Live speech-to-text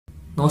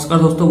नमस्कार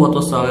दोस्तों, बहुत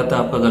बहुत स्वागत है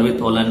आपका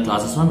गर्वित ऑनलाइन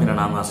क्लासेस में। मेरा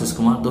नाम है आशीष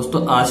कुमार।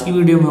 दोस्तों, आज की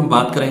वीडियो में हम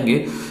बात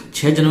करेंगे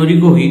 6 जनवरी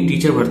को हुई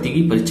टीचर भर्ती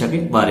की परीक्षा के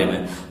बारे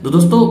में। तो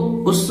दोस्तों,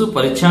 उस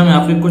परीक्षा में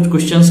आपके कुछ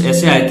क्वेश्चंस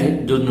ऐसे आए थे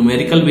जो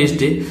न्यूमेरिकल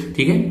बेस्ड है,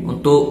 ठीक है।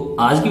 तो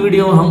आज की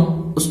वीडियो में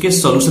हम उसके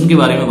सॉल्यूशन के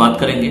बारे में बात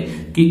करेंगे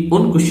कि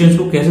उन क्वेश्चंस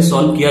को कैसे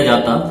सॉल्व किया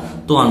जाता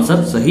तो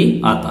आंसर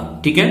सही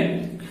आता, ठीक है।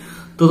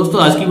 तो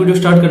दोस्तों, आज की वीडियो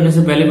स्टार्ट करने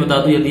से पहले बता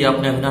दूं, यदि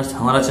आपने अभी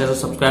हमारा चैनल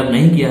सब्सक्राइब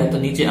नहीं किया है तो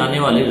नीचे आने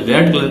वाले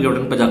रेड कलर के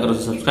बटन पर जाकर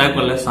उसे सब्सक्राइब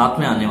कर लें, साथ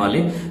में आने वाले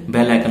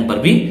बेल आइकन पर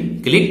भी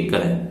क्लिक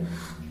करें।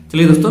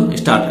 चलिए दोस्तों,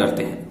 स्टार्ट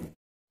करते हैं।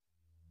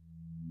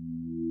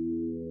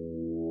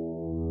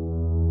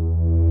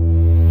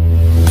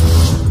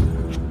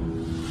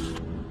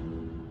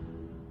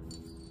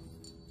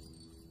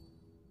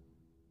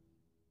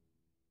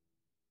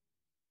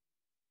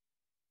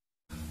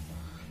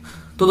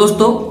 तो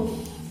दोस्तों,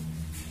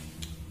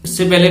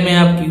 इससे पहले मैं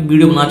आपकी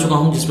वीडियो बना चुका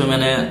हूं जिसमें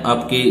मैंने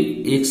आपके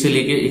 1 से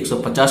लेके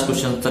 150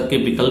 क्वेश्चन तक के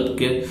विकल्प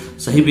के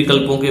सही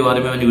विकल्पों के बारे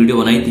में मैंने वीडियो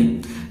बनाई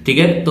थी, ठीक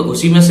है। तो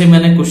उसी में से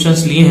मैंने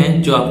क्वेश्चंस लिए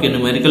हैं जो आपके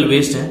न्यूमेरिकल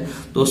बेस्ड हैं।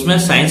 तो उसमें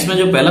साइंस में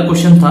जो पहला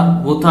क्वेश्चन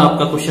था वो था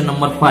आपका क्वेश्चन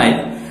नंबर 5,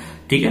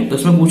 ठीक है। तो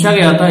इसमें पूछा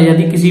गया था,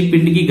 यदि किसी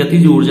पिंड की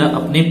गतिज ऊर्जा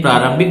अपने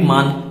प्रारंभिक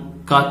मान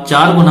का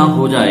 4 गुना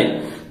हो जाए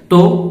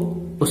तो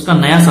उसका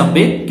नया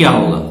संवेग क्या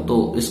होगा। तो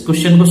इस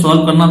क्वेश्चन को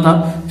सॉल्व करना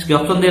था। इसके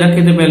ऑप्शन दे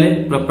रखे थे पहले,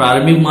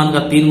 प्रारंभिक मान का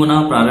 3 गुना,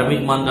 प्रारंभिक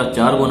मान का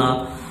 4 गुना,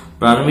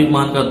 प्रारंभिक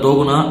मान का 2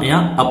 गुना या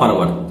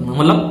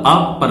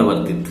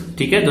अपरिवर्तित,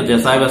 ठीक है। तो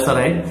जैसा है वैसा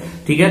रहे,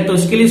 ठीक है। तो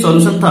इसके लिए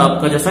सॉल्यूशन था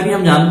आपका, जैसा कि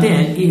हम जानते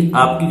हैं कि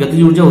आपकी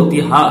गतिज ऊर्जा होती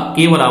है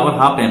K बराबर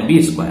हाफ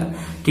mv²,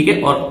 ठीक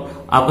है। और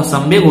आपका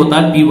संवेग होता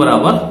है P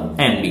बराबर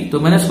mv। तो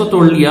मैंने इसको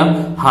तोड़ लिया,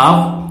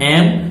 हाफ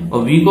m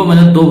और v को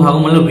मैंने 2 भागों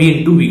मतलब v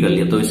इंटू v कर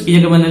लिया। तो इसकी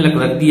जगह मैंने रख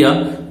दिया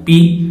p,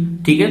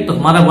 ठीक है। तो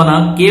हमारा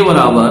बना K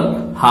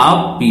बराबर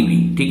हाफ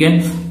pv, ठीक है।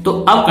 तो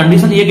अब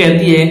कंडीशन ये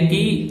कहती है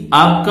कि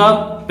आपका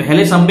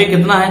पहले संवेग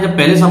कितना है। जब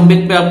पहले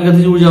संवेग पे आपकी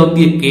गतिज ऊर्जा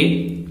होती है K,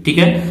 ठीक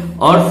है,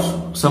 और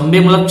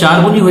संवेग मतलब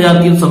 4 गुनी हो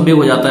जाती है तो संवेग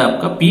हो जाता है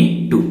आपका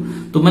P2।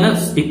 तो मैंने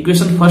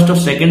इक्वेशन फर्स्ट और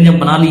सेकंड जब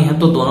बना ली है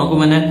तो दोनों को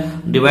मैंने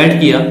डिवाइड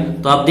किया।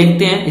 तो आप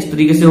देखते हैं इस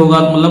तरीके से होगा,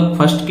 मतलब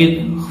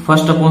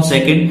फर्स्ट अपॉन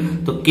सेकंड,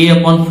 तो K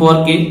अपॉन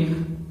 4K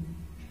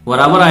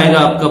बराबर आएगा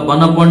आपका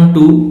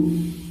 1/2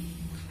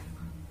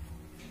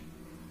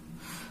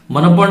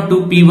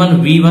 P1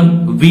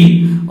 V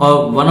और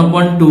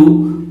 1/2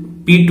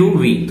 P2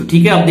 V। तो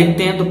ठीक है, आप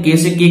देखते हैं तो K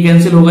से K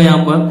कैंसिल होगा यहाँ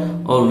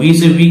पर और V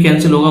से V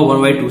कैंसिल होगा,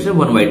 1/2 से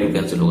 1/2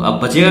 कैंसिल होगा। अब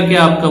बचेगा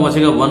क्या, आपका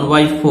बचेगा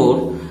 1/4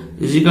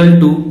 is equal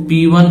to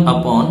P1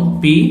 upon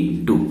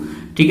P2,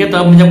 ठीक है। तो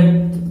अब मैं जब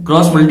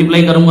क्रॉस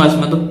मल्टीप्लाई करूंगा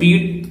इसमें तो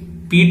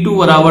P2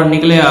 बराबर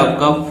निकले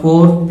आपका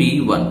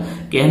 4P1।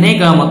 कहने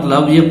का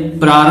मतलब ये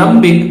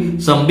प्रारंभिक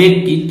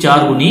संवेग की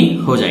 4 गुनी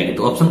हो जाएगी।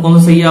 तो ऑप्शन कौन सा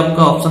सही है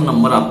आपका, ऑप्शन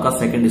नंबर आपका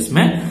सेकंड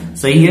इसमें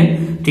सही है,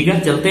 ठीक है।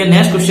 चलते हैं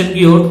नेक्स्ट क्वेश्चन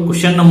की ओर।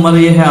 क्वेश्चन नंबर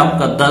ये है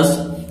आपका 10।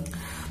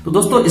 तो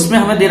दोस्तों, इसमें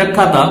हमें दे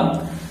रखा था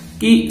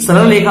कि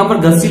सरल रेखा पर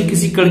गतिशील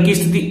किसी कण की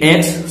स्थिति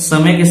x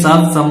समय के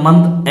साथ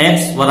संबंध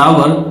x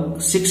बराबर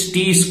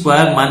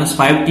 6t² -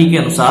 5t के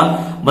अनुसार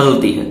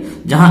बदलती है,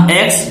 जहां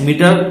x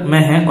मीटर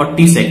में है और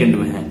t सेकंड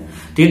में है,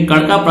 ठीक है।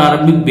 कण का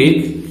प्रारंभिक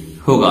वेग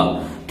होगा,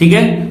 ठीक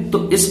है।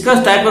 तो इसका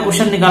टाइप का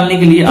क्वेश्चन निकालने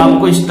के लिए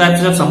आपको इस टाइप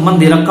से जब संबंध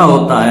दे रखा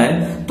होता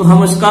है तो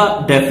हम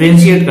इसका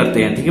डिफरेंशिएट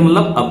करते हैं, ठीक है,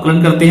 मतलब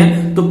अवकलन करते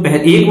हैं। तो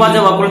एक बार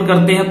जब अवकलन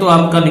करते हैं तो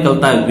आपका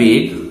निकलता है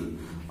वेग,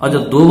 और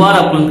जब 2 बार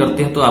अवकलन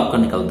करते हैं तो आपका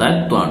निकलता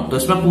है त्वरण। तो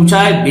इसमें पूछा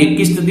है वेग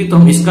की स्थिति, तो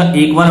हम इसका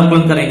एक बार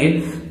अवकलन करेंगे।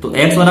 तो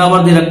x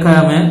बराबर दे रखा है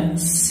हमें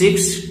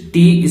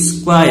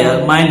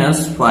 6t² -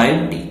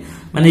 5t।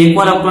 मैंने एक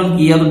बार अवकलन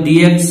किया तो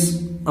dx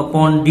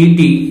अपॉन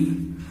dt,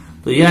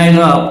 तो यह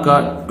आएगा आपका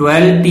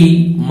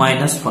 12t -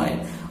 5।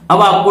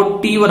 अब आपको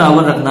t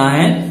बराबर रखना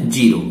है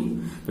 0।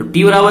 तो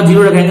t बराबर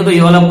 0 रखेंगे तो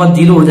ये वाला पद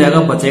 0 हो जाएगा,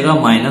 बचेगा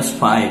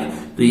 -5।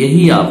 तो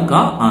यही आपका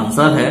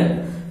आंसर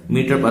है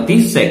मीटर प्रति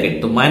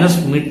सेकंड। तो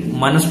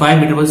 -5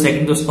 मीटर प्रति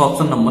सेकंड, तो इसका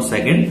ऑप्शन नंबर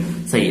सेकंड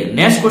सही है।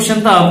 नेक्स्ट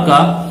क्वेश्चन था आपका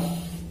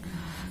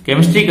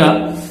केमिस्ट्री का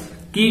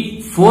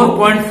कि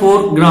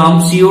 4.4 ग्राम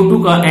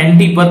CO2 का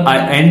NTP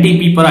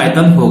पर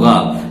आयतन होगा,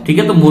 ठीक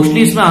है। तो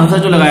मोस्टली इसमें आंसर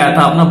जो लगाया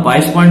था अपना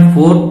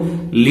 22.4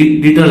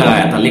 लीटर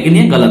लगाया था, लेकिन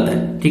ये गलत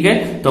है, ठीक है।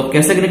 तो अब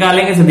कैसे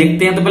निकालेंगे इसे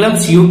देखते हैं। तो पहले हम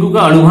CO2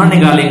 का अणुभार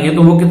निकालेंगे,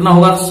 तो वो कितना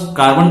होगा,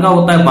 कार्बन का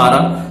होता है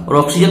 12 और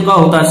ऑक्सीजन का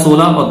होता है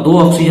 16 और 2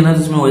 ऑक्सीजन है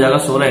जिसमें हो जाएगा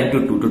 16 ×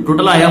 2, तो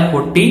टोटल आया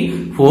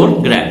 44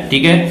 ग्राम,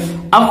 ठीक है।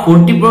 अब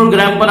 44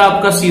 ग्राम पर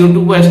आपका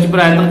CO2 को ST पर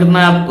आयतन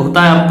कितना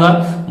होता है आपका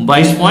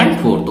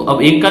 22.4। तो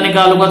अब एक का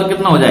निकालूंगा तो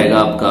कितना हो जाएगा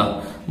आपका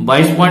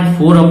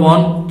 22.4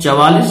 अपॉन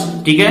 44,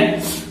 ठीक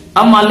है।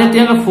 अब मान लेते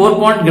हैं अगर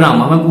 4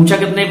 ग्राम हमें पूछा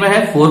कितने पे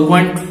है,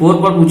 4.4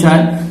 पर पूछा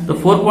है, तो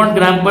 4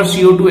 ग्राम पर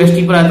CO2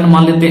 ST पर आयतन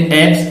मान लेते हैं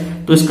x,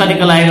 तो इसका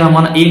निकल आएगा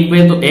हमारा 1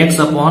 पे, तो x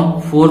अपॉन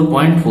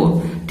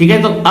 4.4, ठीक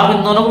है। तो अब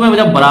इन दोनों को मैं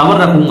जब बराबर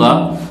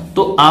रखूंगा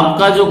तो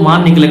आपका जो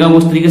मान निकलेगा वो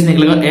इस तरीके से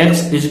निकलेगा,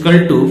 x is equal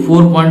to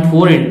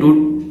 4.4 into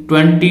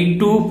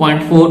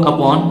 22.4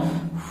 upon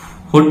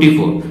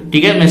 44,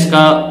 ठीक है। मैं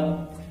इसका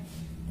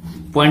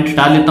पॉइंट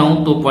हटा लेता हूं,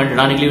 तो पॉइंट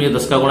हटाने के लिए मुझे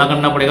 10 का गुणा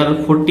करना पड़ेगा। तो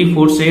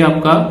 44 से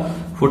आपका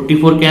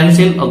 44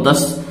 कैंसिल, और 10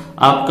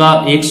 आपका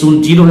 1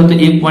 शून्य 0 है तो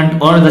 1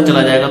 पॉइंट और इधर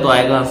चला जाएगा, तो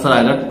आएगा आंसर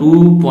आएगा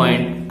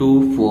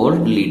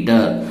 2.24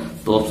 लीटर।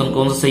 तो ऑप्शन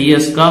कौन सा सही है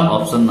इसका?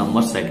 ऑप्शन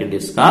नंबर सेकंड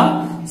इसका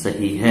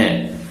सही है।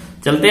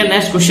 चलते हैं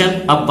नेक्स्ट क्वेश्चन।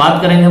 अब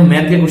बात करेंगे हम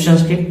मैथ के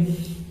क्वेश्चंस के।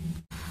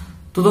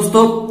 तो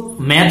दोस्तों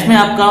मैथ में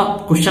आपका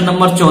क्वेश्चन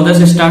नंबर 14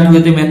 से स्टार्ट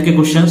हुए थे मैथ के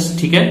क्वेश्चंस,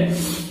 ठीक है।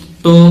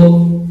 तो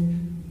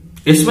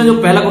इसमें जो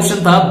पहला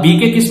क्वेश्चन था, बी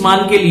के किस मान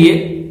के लिए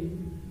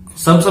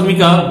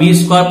समसमीका बी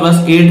स्क्वायर प्लस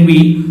 8b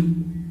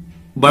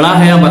बड़ा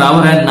है या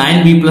बराबर है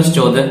 9b प्लस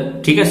 14,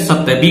 ठीक है,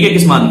 सत्य बी के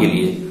किस मान के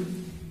लिए।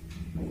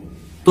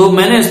 तो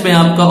मैंने इसमें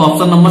आपका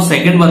ऑप्शन नंबर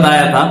सेकंड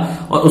बताया था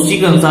और उसी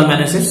के अनुसार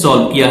मैंने इसे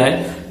सॉल्व किया है,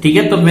 ठीक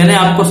है। तो मैंने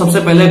आपको सबसे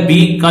पहले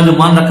b का जो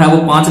मान रखा है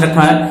वो 5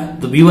 रखा है,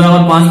 तो b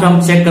बराबर 5 पे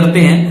हम चेक करते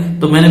हैं।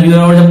 तो मैंने b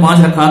बराबर जब 5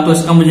 रखा तो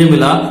इसका मुझे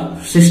मिला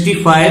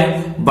 65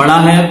 बड़ा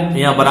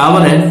है या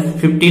बराबर है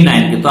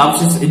 59 के। तो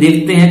आपसे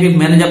देखते हैं कि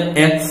मैंने जब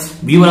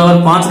b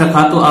बराबर 5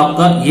 रखा तो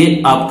आपका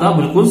ये आपका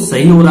बिल्कुल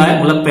सही हो रहा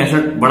है, मतलब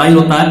 65 बड़ा ही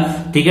होता है,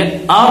 ठीक है।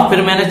 और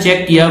फिर मैंने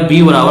चेक किया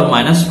b बराबर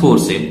 -4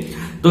 से,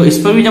 तो इस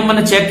पर भी जब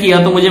मैंने चेक किया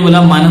तो मुझे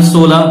मिला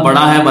 -16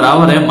 बड़ा है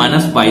बराबर है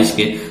 -22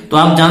 के। तो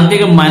आप जानते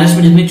हैं कि माइनस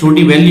में जितनी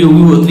छोटी वैल्यू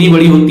होगी वो उतनी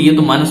बड़ी होती है,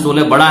 तो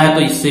 -16 बड़ा है,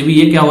 तो इससे भी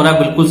ये क्या हो रहा है,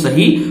 बिल्कुल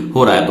सही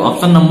हो रहा है। तो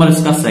ऑप्शन नंबर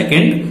इसका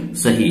सेकंड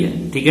सही है,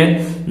 ठीक है।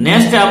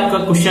 नेक्स्ट है आपका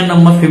क्वेश्चन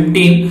नंबर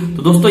 15।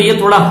 तो दोस्तों ये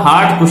थोड़ा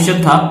हार्ड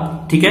क्वेश्चन था,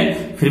 ठीक है,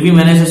 फिर भी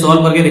मैंने इसे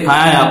सॉल्व करके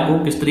दिखाया है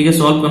आपको किस तरीके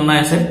सॉल्व करना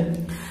है इसे।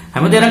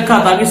 हमें दे रखा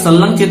था कि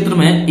संलग्न क्षेत्र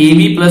में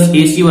AB प्लस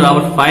AC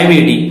बराबर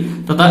 5AD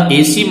तथा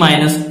AC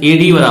माइनस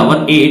AD बराबर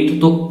 8,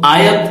 तो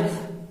आयत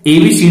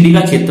ABCD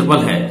का क्षेत्रफल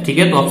है, ठीक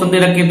है। तो ऑप्शन दे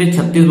रखे थे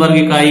 36 वर्ग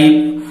इकाई,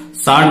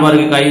 60 वर्ग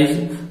इकाई,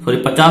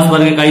 50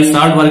 वर्ग इकाई,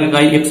 60 वर्ग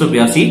इकाई,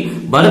 182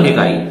 वर्ग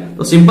इकाई।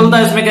 तो सिंपल था,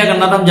 इसमें क्या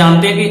करना था, हम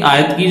जानते हैं कि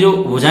आयत की जो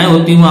भुजाएं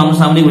होती हैं वो आमने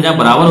सामने भुजाएं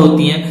बराबर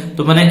होती हैं।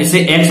 तो मैंने इसे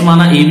x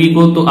माना AB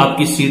को, तो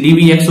आपकी CD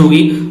भी x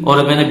होगी,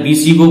 और मैंने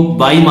BC को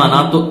y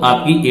माना तो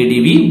आपकी AD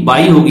भी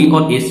y होगी,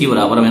 और AC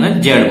बराबर मैंने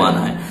z माना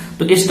है।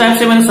 तो इस टाइप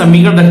से मैंने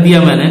समीकरण रख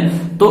दिया मैंने।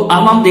 तो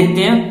अब हम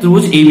देखते हैं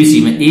त्रिभुज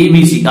ABC में,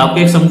 ABC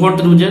आपका एक समकोण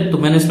त्रिभुज है, तो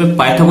मैंने इसमें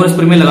पाइथागोरस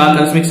प्रमेय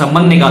लगाकर इसमें एक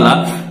संबंध निकाला,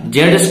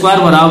 z स्क्वायर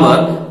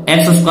बराबर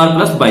x square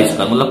plus Y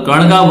square, मतलब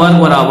कर्ण का वर्ग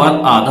बराबर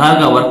आधार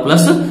का वर्ग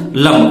प्लस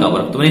लंब का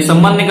वर्ग। तो मैंने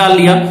संबंध निकाल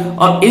लिया,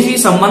 और इसी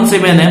संबंध से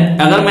मैंने,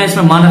 अगर मैं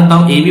इसमें मान रखता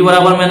हूं AB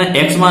बराबर मैंने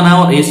x माना है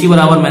और AC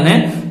बराबर मैंने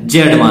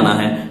z माना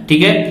है,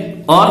 ठीक है,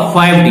 और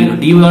 5d,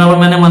 d बराबर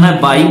मैंने माना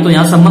है बाई, तो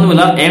यहां संबंध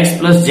मिला x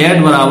प्लस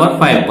z बराबर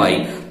 5y।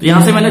 तो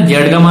यहां से मैंने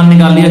z का मान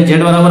निकाल लिया,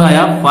 z बराबर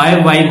आया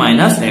 5y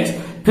माइनस x।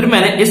 फिर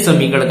मैंने इस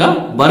समीकरण का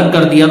वर्ग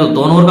कर दिया, तो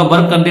दोनों ओर का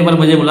वर्ग करने पर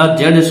मुझे मिला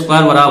z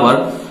स्क्वायर बराबर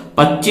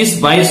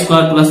 25y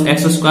square plus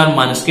x square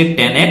minus के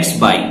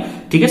 10x/,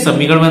 ठीक है।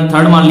 समीकरण मैंने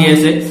थर्ड मान लिया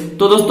इसे।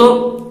 तो दोस्तों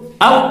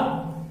अब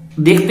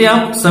देखते हैं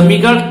आप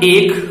समीकरण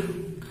 1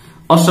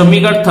 और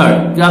समीकरण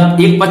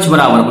थर्ड, एक पक्ष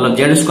बराबर, मतलब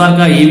z स्क्वायर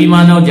का ये भी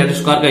मान है और z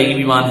स्क्वायर का ये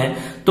भी मान है,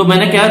 तो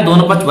मैंने क्या है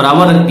दोनों पक्ष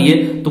बराबर रख दिए।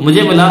 तो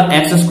मुझे मिला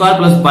x square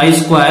plus Y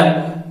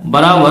square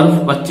बराबर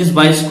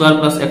 25y square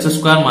plus x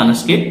square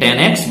minus के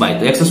 10x/।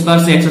 तो एक्स स्क्वायर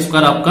से एक्स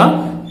स्क्वायर आपका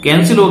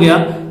कैंसिल हो गया,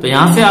 तो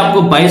यहां से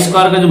आपको वाई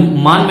स्क्वायर का जो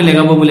मान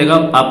मिलेगा वो मिलेगा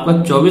आपका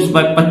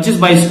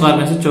 25y स्क्वायर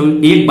में से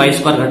 1 वाई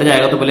स्क्वायर घट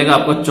जाएगा, तो मिलेगा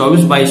आपको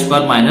 24y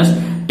स्क्वायर माइनस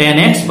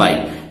 10x/,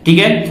 ठीक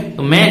है।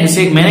 तो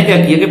मैंने क्या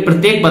किया कि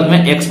प्रत्येक पद में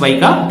x y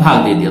का भाग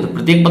दे दिया। तो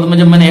प्रत्येक पद में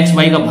जब मैंने x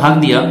y का भाग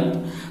दिया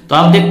तो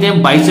आप देखते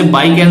हैं y से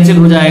y कैंसिल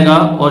हो जाएगा,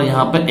 और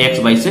यहाँ पे x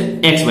y से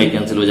x y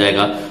कैंसिल हो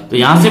जाएगा। तो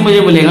यहां से मुझे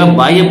मिलेगा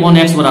y अपॉन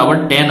x बराबर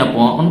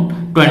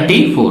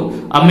 10/24।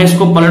 अब मैं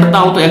इसको पलटता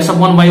हूं तो x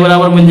अपॉन y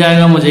बराबर मिल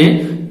जाएगा मुझे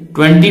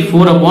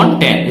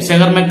 24/10। इसे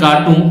अगर मैं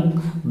काटूं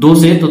 2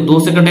 से, तो 2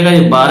 से कटेगा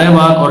ये 12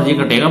 बार और ये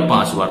कटेगा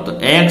 5 बार, तो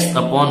x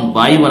अपॉन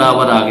y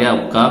बराबर आ गया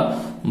आपका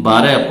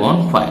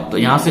 12/5। तो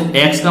यहां से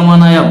x का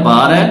मान आया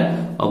 12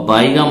 और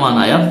y का मान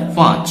आया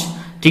 5,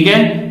 ठीक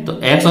है। तो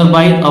x और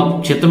y, अब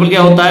क्षेत्रफल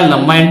क्या होता है,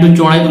 लंबाई इंटू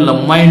चौड़ाई, तो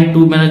लंबाई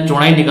इंटू मैंने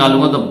चौड़ाई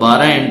निकालूंगा तो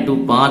 12 इंटू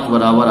 5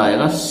 बराबर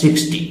आएगा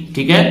 60,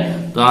 ठीक है।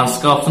 तो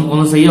इसका ऑप्शन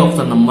कौन सा सही है,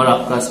 ऑप्शन नंबर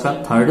आपका इसका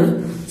थर्ड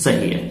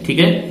सही है, ठीक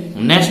है।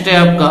 नेक्स्ट है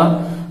आपका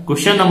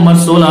क्वेश्चन नंबर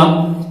 16।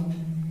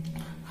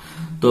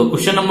 तो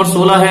क्वेश्चन नंबर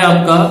 16 है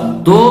आपका,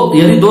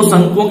 यदि दो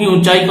शंकुओं की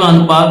ऊंचाई का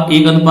अनुपात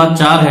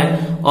 1:4 है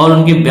और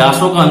उनके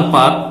व्यासों का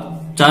अनुपात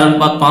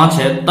 4:5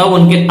 है, तब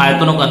उनके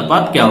आयतनों का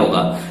अनुपात क्या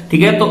होगा,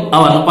 ठीक है। तो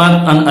अब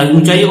अनुपात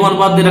ऊंचाई को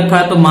अनुपात दे रखा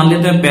है, तो मान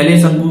लेते हैं पहले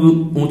शंकु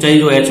की ऊंचाई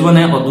जो h1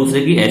 है और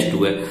दूसरे की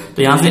h2 है।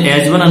 तो यहां से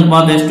h1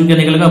 अनुपात h2 क्या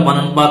निकलेगा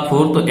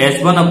 1:4, तो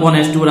h1 अपॉन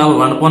h2 बराबर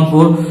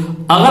 1/4।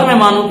 अगर मैं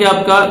मानूं कि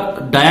आपका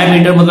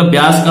डायामीटर मतलब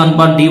व्यास का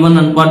अनुपात d1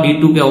 अनुपात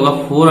d2 क्या होगा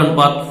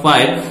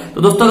 4:5,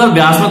 तो दोस्तों अगर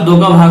व्यास में 2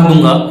 का भाग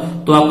दूंगा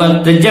तो आपका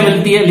त्रिज्या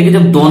मिलती है, लेकिन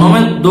जब दोनों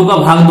में 2 का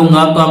भाग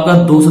दूंगा तो आपका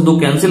 2 से 2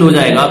 कैंसिल हो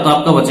जाएगा, तो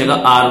आपका बचेगा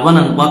r1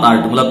 अनुपात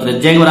r2, मतलब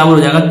त्रिज्या के बराबर हो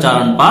जाएगा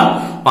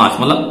 4:5,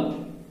 मतलब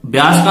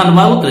व्यास का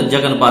अनुपात वो त्रिज्या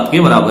के अनुपात के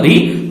बराबर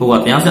ही होगा।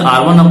 तो यहां से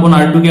r1 अपॉन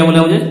r2 क्या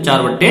मिला मुझे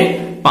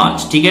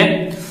 4/5, ठीक है।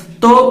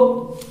 तो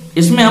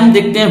इसमें हम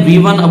देखते हैं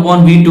v1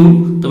 अपॉन v2,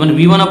 तो मैंने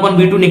v1 अपॉन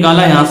v2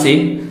 निकाला यहां से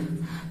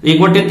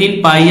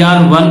 1/3 पाई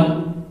r1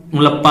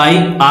 मतलब पाई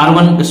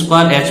R1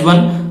 स्क्वायर H1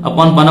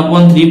 अपॉन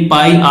 1/3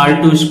 पाई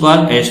R2 स्क्वायर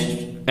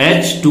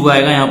H2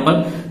 आएगा यहाँ पर।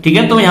 ठीक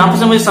है, तो यहाँ पे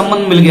से मुझे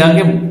संबंध मिल गया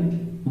कि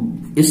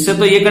इससे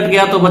तो ये कट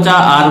गया तो बचा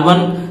R1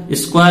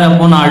 square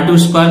upon R2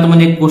 square, तो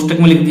मैंने एक कोष्टक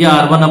में लिख दिया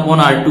R1 अपॉन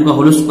R2 का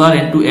whole square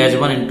into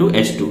H1 into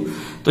H2।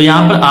 तो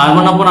यहाँ पर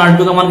R1 अपॉन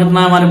R2 का मान कितना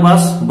है हमारे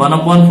पास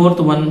 1/4,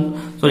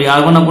 तो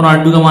R1 अपॉन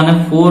R2 का मान है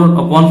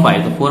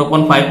 4/5, तो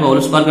 4/5 का होल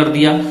स्क्वायर कर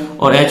दिया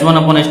और H1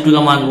 अपॉन H2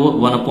 का मान वो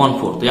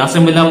 1/4। तो यहां से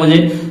मिला मुझे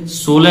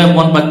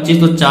 16/25,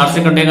 तो 4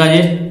 से कटेगा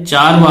ये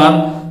 4 बार,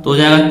 तो हो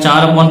जाएगा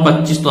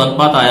 4/25, तो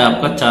अनुपात आया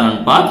आपका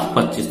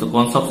 4:25। तो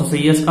कौन सा ऑप्शन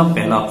सही है इसका?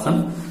 पहला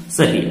ऑप्शन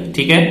सही है।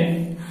 ठीक है,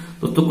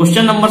 तो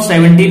क्वेश्चन नंबर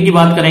 17 की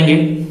बात करेंगे।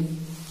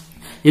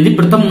 यदि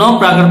प्रथम 9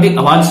 प्राकृतिक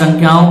अभाज्य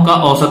संख्याओं का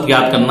औसत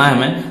ज्ञात करना है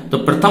हमें, तो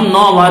प्रथम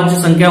 9 अभाज्य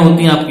संख्या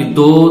होती है आपकी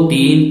 2,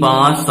 3,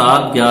 5,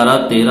 7, 11,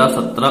 13,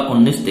 17,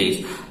 19, 23।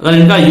 अगर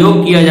इनका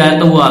योग किया जाए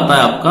तो वो आता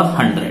है आपका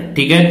 100।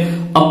 ठीक है,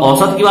 अब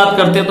औसत की बात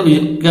करते हैं तो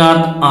क्या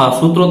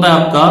सूत्र होता है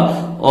आपका,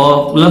 और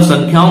मतलब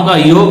संख्याओं का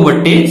योग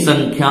बट्टे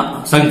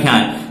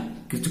संख्याएं,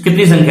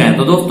 कितनी संख्याएं।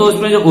 तो दोस्तों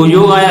इसमें जो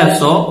योग आया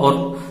 100 और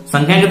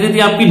संख्या कितनी थी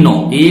आपकी 9,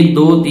 1,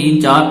 2, 3,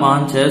 4,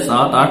 5, 6,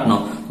 7, 8, 9,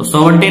 तो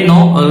 100/9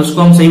 और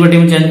उसको हम सही बटे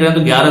में चेंज करें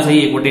तो 11 सही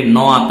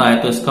 1/9 आता है।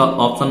 तो इसका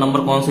ऑप्शन नंबर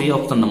कौन सही है?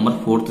 ऑप्शन नंबर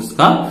 4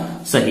 इसका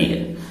सही है।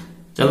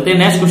 चलते हैं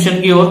नेक्स्ट क्वेश्चन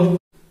की ओर।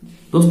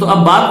 दोस्तों अब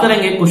बात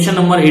करेंगे क्वेश्चन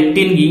नंबर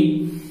 18 की।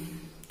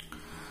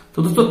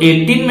 तो दोस्तों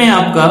 18 में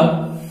आपका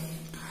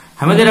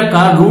हमें दे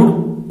रखा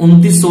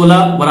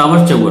 √2916 =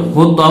 54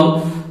 हो, तो अब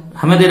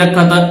हमें दे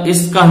रखा था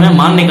इसका हमें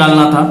मान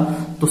निकालना था।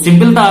 तो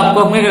सिंपल था, आपको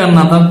हमें क्या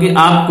करना था कि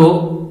आपको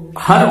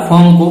हर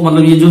फॉर्म को,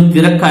 मतलब ये जो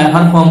दे रखा है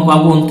हर फॉर्म को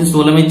आपको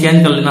 2916 में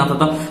चेंज कर लेना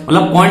था,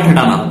 मतलब पॉइंट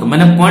हटाना था। तो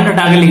मैंने पॉइंट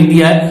हटा के लिख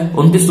दिया है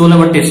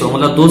 2916/100,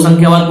 मतलब 2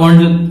 संख्या बाद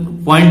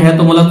पॉइंट है,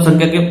 तो मतलब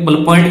संख्या के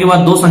मतलब पॉइंट के बाद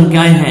 2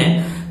 संख्याएं हैं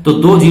तो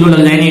 2 जीरो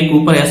लग जाएंगे एक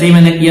ऊपर। ऐसे ही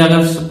मैंने किया,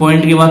 अगर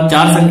पॉइंट के बाद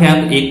 4 संख्या है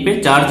तो एक पे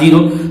 4 जीरो,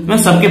 मैं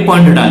सबके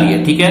पॉइंट हटा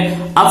लिए। ठीक है,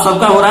 अब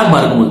सबका हो रहा है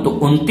वर्गमूल, तो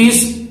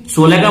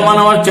 2916 का मान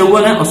हमारा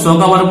 54 है और 100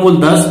 का वर्गमूल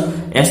 10,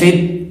 ऐसे ही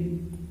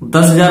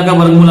 10,000 का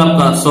वर्गमूल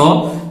आपका 100।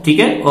 ठीक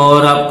है,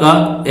 और आपका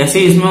ऐसे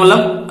इसमें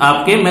मतलब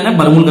आपके मैंने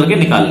वर्गमूल करके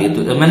निकाल लिए।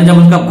 तो मैंने जब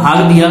उसका भाग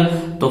दिया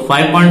तो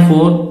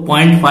 5.4,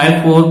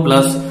 0.54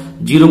 प्लस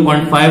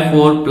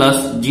 0.54 प्लस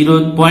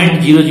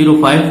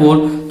 0.0054,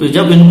 तो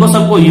जब इनको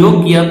सबको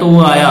योग किया तो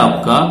वो आया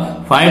आपका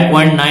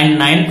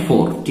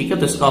 5.994। ठीक है,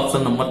 तो इसका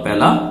ऑप्शन नंबर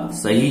पहला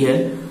सही है।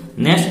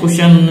 नेक्स्ट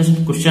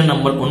क्वेश्चन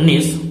नंबर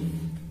 19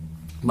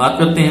 बात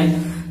करते हैं।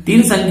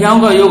 3 संख्याओं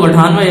का योग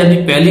 98 यदि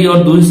पहली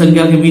और दूसरी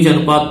संख्या के बीच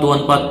अनुपात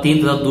 2:3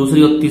 तथा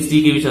दूसरी और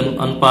तीसरी के बीच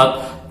अनुपात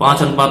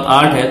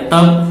 5:8 है,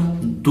 तब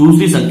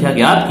दूसरी संख्या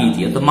ज्ञात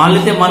कीजिए। तो मान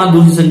लेते हैं हमारा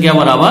दूसरी संख्या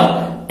बराबर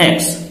x।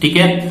 ठीक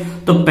है,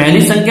 तो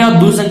पहली संख्या और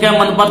दूसरी संख्या में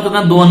अनुपात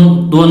कितना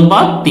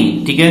 2:3।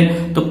 ठीक है,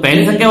 तो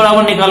पहली संख्या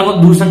बराबर निकालूंगा,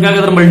 दूसरी संख्या के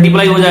अंदर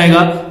मल्टीप्लाई हो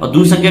जाएगा और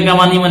दूसरी संख्या का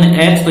मान मैंने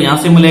x, तो यहां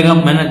से मिलेगा,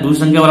 मैंने दूसरी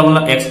संख्या बराबर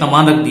x का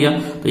मान रख दिया,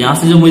 तो यहां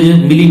से जो मुझे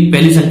मिली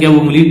पहली संख्या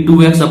वो मिली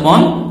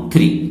 2x/3।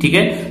 ठीक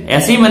है,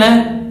 ऐसे ही मैंने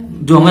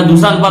जो हमें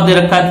दूसरा अनुपात दे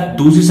रखा है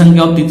दूसरी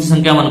संख्या और तीसरी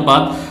संख्या में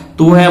अनुपात,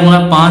 तो है हमारा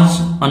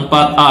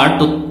 5:8।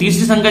 तो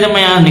तीसरी संख्या जब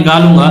मैं यहाँ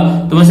निकालूंगा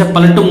तो मैं इसे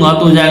पलटूंगा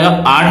तो हो जाएगा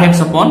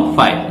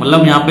 8x/5,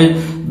 मतलब यहाँ पे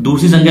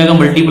दूसरी संख्या का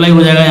मल्टीप्लाई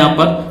हो जाएगा यहाँ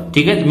पर।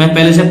 ठीक है, मैं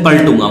पहले से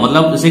पलटूंगा,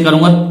 मतलब इसे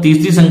करूंगा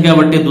तीसरी संख्या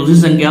बट्टे दूसरी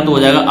संख्या, तो हो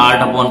जाएगा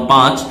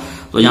 8/5।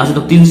 तो यहां से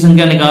तो तीसरी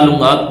संख्या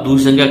निकालूंगा,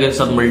 दूसरी संख्या के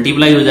साथ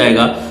मल्टीप्लाई हो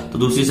जाएगा, तो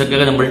दूसरी संख्या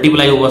का जब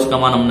मल्टीप्लाई होगा उसका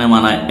मान हमने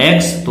माना है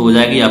x, तो हो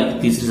जाएगी आपकी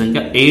तीसरी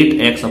संख्या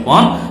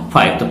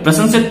 8x/5। तो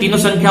प्रश्न से तीनों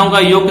संख्याओं का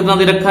योग कितना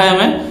दे रखा है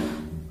हमें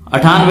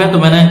 98। तो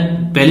मैंने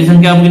पहली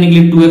संख्या आपकी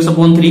निकली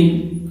 2x/3,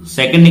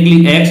 सेकंड निकली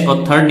x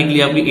और थर्ड निकली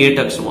आपकी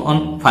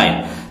 8x/5।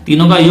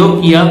 तीनों का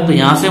योग किया तो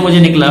यहां से मुझे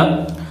निकला,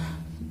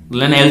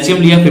 मैंने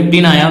एलसीएम लिया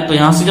 15 आया, तो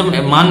यहां से जब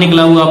मान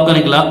निकला हुआ आपका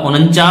निकला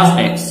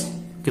 49x।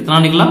 कितना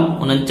निकला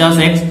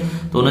 49x।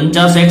 तो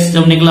 49x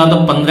जब निकला तो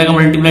 15 का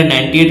मल्टीप्लाई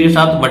 98 के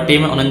साथ बट्टे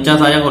में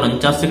 49 आ जाएगा,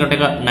 49 से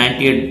कटेगा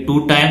 98 2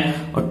 टाइम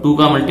और 2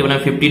 का मल्टीप्लाई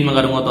 15 में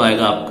करूंगा तो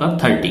आएगा आपका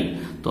 30।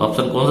 तो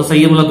ऑप्शन कौन सा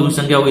सही है, मतलब दूसरी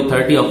संख्या होगी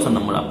 30, ऑप्शन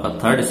नंबर आपका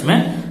थर्ड इसमें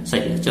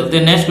सही है। चलते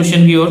हैं नेक्स्ट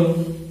क्वेश्चन की ओर।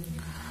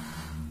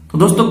 तो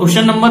दोस्तों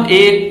क्वेश्चन नंबर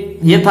 1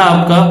 ये था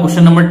आपका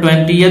क्वेश्चन नंबर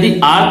 20। यदि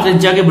r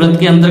त्रिज्या के वृत्त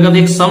के अंतर्गत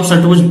एक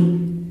समषट्भुज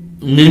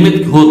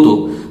निर्मित हो, तो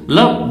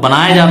मतलब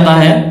बनाया जाता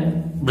है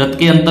वृत्त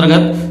के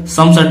अंतर्गत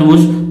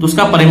समषट्भुज, तो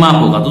उसका परिमाप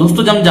होगा। तो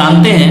दोस्तों जब हम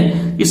जानते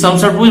हैं कि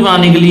समषट्भुज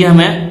बनाने के लिए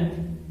हमें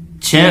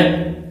 6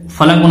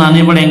 फलक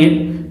बनाने पड़ेंगे।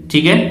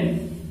 ठीक है,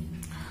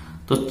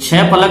 तो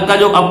 6 फलक का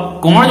जो अब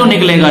कोण जो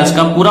निकलेगा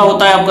इसका पूरा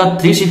होता है आपका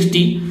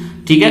 360।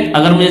 ठीक है,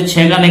 अगर मुझे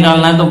 6 का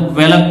निकालना है तो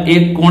पहला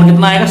एक कोण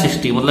कितना आएगा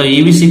 60, मतलब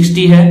ये भी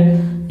 60 है,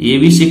 ये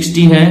भी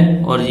 60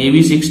 है और ये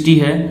भी 60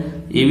 है,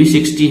 ये भी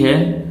 60 है,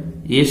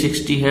 ये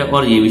 60 है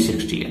और ये भी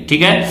 60 है।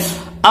 ठीक है,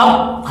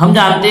 अब हम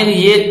जानते हैं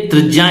कि ये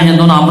त्रिज्याएं हैं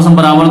दोनों आपस में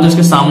बराबर, तो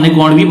इसके सामने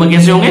कोण भी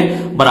कैसे होंगे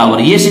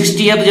बराबर। ये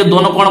 60 है तो जब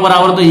दोनों कोण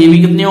बराबर तो ये भी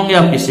कितने होंगे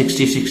आपके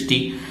 60 60।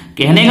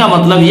 कहने का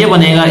मतलब ये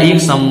बनेगा एक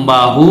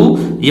समबाहु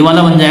ये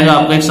वाला बन जाएगा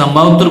आपका एक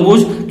समबाहु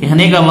त्रिभुज।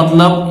 कहने का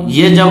मतलब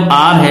ये जब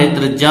आर है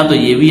त्रिज्या तो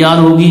ये भी आर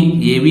होगी,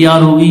 ये भी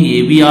आर होगी,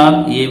 ये भी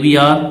आर, ये भी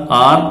आर,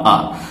 आर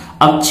आर।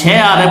 अब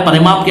 6 आर है,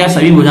 परिमाप क्या,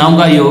 सभी भुजाओं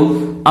का योग।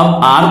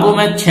 अब आर को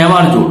मैं 6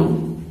 बार जोड़ू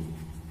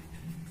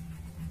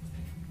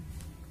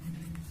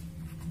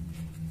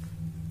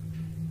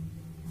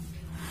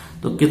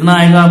तो कितना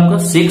आएगा आपका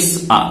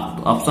 6R।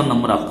 तो ऑप्शन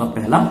नंबर आपका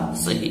पहला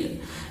सही है।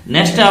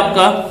 नेक्स्ट है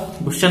आपका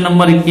क्वेश्चन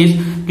नंबर 21,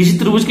 किसी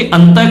त्रिभुज के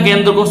अंतः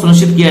केंद्र को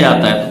सुनिश्चित किया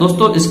जाता है। तो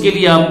दोस्तों इसके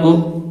लिए आपको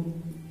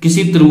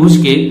किसी त्रिभुज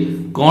के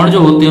कोण जो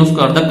होते हैं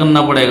उसका अर्धक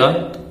करना पड़ेगा।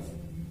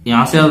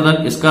 यहां से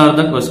अर्धक, इसका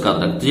अर्धक और इसका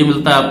अर्धक, तो ये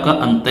मिलता है आपका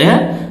अंतः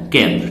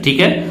केंद्र। ठीक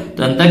है,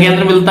 तो अंतः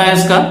केंद्र मिलता है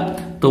इसका,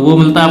 तो वो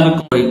मिलता है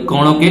आपके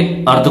कोणों के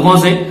अर्धकों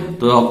से।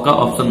 तो आपका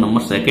ऑप्शन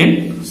नंबर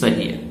सेकंड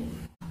सही है।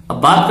 अब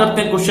बात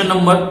करते हैं क्वेश्चन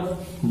नंबर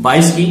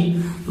 22 की।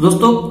 तो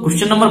दोस्तों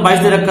क्वेश्चन नंबर 22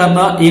 दे रखा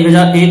था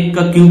 1001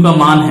 का क्यू का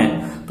मान है।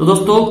 तो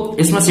दोस्तों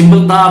इसमें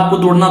सिंपल था, आपको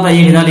तोड़ना था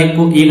 1001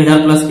 को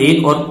 1000 प्लस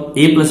 1 और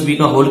a प्लस b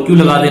का होल क्यू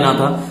लगा देना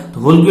था। तो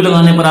होल क्यू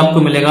लगाने पर आपको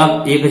मिलेगा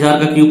 1000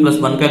 का क्यू प्लस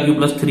 1 का क्यू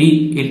प्लस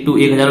 3 इंटू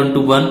 1000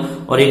 इंटू 1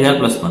 और 1000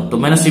 प्लस 1। तो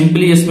मैंने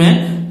सिंपली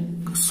इसमें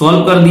सॉल्व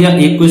कर दिया,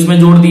 एक को इसमें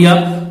जोड़ दिया,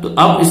 तो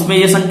अब इसमें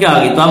ये संख्या आ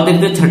गई। तो आप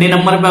देखते हैं छठे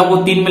नंबर पे आपको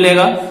 3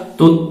 मिलेगा।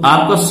 तो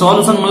आपका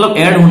सॉल्यूशन मतलब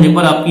ऐड होने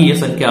पर आपकी ये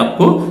संख्या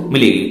आपको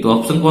मिलेगी। तो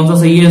ऑप्शन कौन सा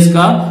सही है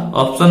इसका,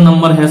 ऑप्शन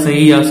नंबर है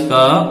सही है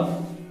इसका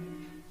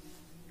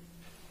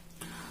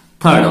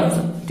थर्ड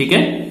ऑप्शन। ठीक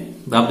है,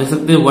 तो आप देख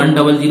सकते हैं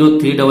 100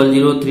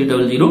 300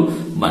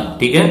 3001।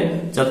 ठीक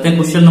है, चलते हैं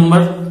क्वेश्चन नंबर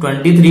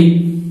 23।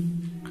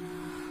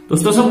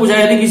 दोस्तों सब पूछा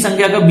यदि की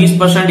संख्या का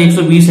 20%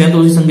 120 है तो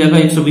उसी संख्या का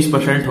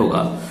 120%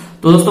 होगा।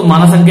 तो दोस्तों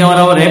माना संख्या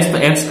बराबर x, तो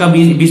x का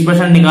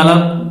 20% निकाला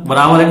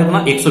बराबर है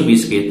कितना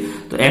 120 के।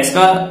 तो x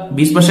का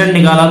 20%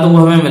 निकाला तो वो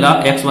हमें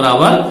मिला x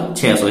बराबर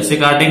 600। इसे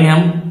काटेंगे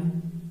हम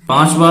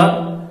 5 बार,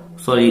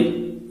 सॉरी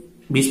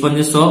 20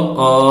 पंजे 100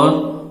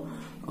 और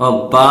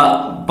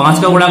 5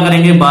 का गुणा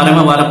करेंगे 12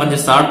 में 12 पंजे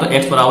 60, तो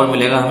x बराबर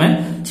मिलेगा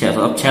हमें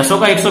 600। अब 600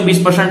 का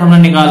 120% हमने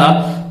निकाला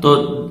तो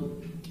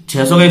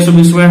 600 का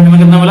 120% में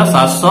कितना मिला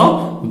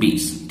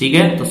 720। ठीक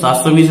है, तो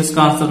 720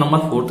 इसका आंसर नंबर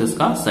 4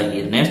 इसका सही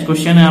है। नेक्स्ट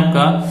क्वेश्चन है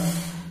आपका,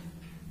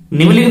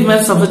 निम्नलिखित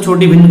में सबसे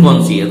छोटी भिन्न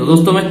कौन सी है। तो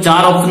दोस्तों मैं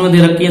 4 ऑप्शन में दे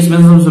रखी है, इसमें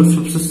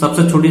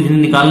सबसे छोटी भिन्न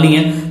निकालनी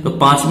है तो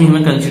 5वीं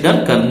हमें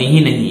कंसीडर करनी ही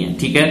नहीं है।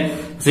 ठीक है,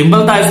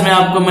 सिंपल था। इसमें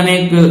आपको मैंने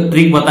एक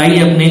ट्रिक बताई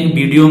है अपने एक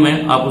वीडियो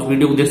में, आप उस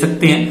वीडियो को देख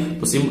सकते हैं।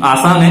 तो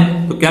आसान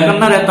है, तो क्या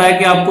करना रहता है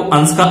कि आपको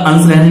अंश का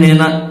अंश रहने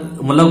देना,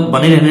 मतलब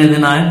बने रहने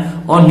देना है,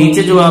 और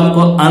नीचे जो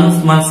आपको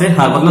अंश मान से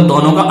हर मतलब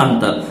दोनों का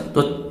अंतर।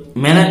 तो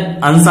मैंने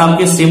अंश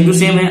आपके सेम टू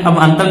सेम है, अब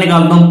अंतर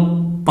निकालता हूं।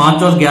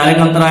 5 और 11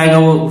 का अंतर आएगा,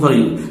 वो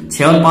सॉरी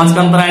 6 और 5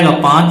 का अंतर आएगा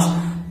 5,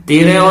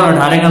 13 और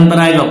 18 का अंतर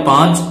आएगा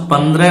 5,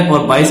 15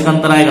 और 22 का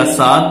अंतर आएगा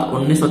 7,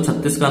 19 और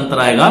 36 का अंतर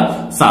आएगा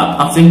 7।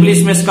 अब सिंपली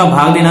इसमें इसका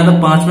भाग देना तो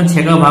 5 में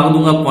 6 का भाग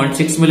दूंगा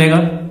 0.6 मिलेगा,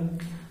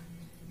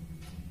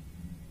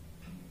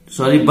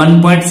 सॉरी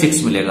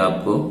 1.6 मिलेगा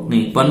आपको,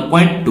 नहीं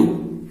 1.2।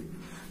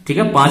 ठीक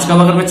है, 5 का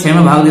अगर मैं 6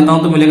 में भाग देता हूं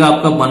तो मिलेगा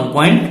आपका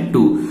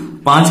 1.2।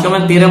 5 का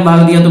मैं 13 में भाग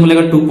दिया तो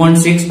मिलेगा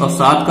 2.6 और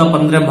 7 का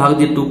 15 में भाग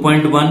दिया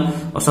 2.1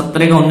 और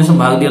 17 का 19 में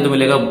भाग दिया तो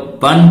मिलेगा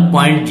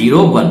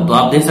 1.01। तो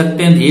आप देख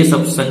सकते हैं ये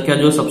सब संख्या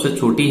जो सबसे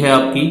छोटी है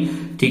आपकी।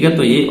 ठीक है,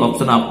 तो ये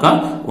ऑप्शन आपका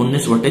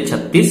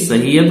 19/36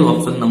 सही है। तो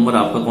ऑप्शन नंबर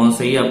आपका कौन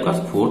सही है, आपका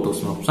 4, तो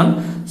उसमें ऑप्शन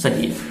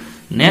सही है।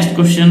 नेक्स्ट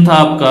क्वेश्चन था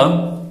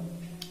आपका,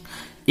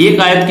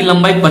 एक आयत की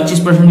लंबाई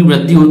 25% की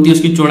वृद्धि होती है,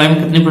 उसकी चौड़ाई में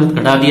कितने प्रतिशत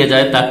घटा दिया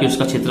जाए ताकि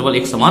उसका क्षेत्रफल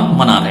एक समान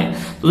बना रहे।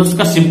 तो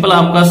उसका सिंपल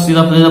आपका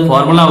सीधा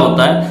फॉर्मूला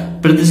होता है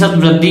प्रतिशत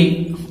वृद्धि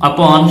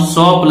अपॉन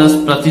 100 प्लस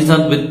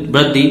प्रतिशत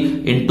वृद्धि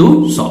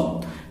इंटू 100।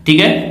 ठीक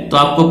है, तो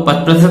आपको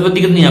प्रतिशत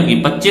वृद्धि कितनी है आपकी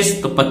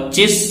 25, तो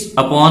 25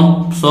 अपॉन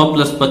 100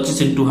 प्लस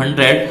 25 इंटू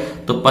 100,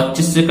 तो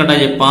 25 से कटा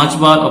जाए 5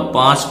 बार और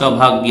 5 का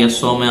भाग दिया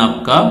 100 में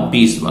आपका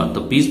 20 बार,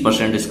 तो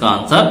 20% इसका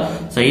आंसर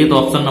सही है। तो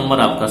ऑप्शन नंबर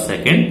आपका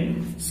सेकंड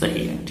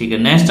सही है। ठीक है,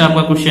 नेक्स्ट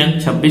आपका क्वेश्चन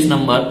 26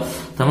 नंबर,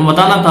 तो हमें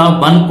बताना था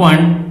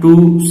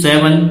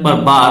 1.27 पर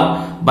बार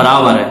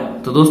बराबर है।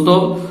 तो दोस्तों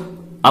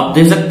आप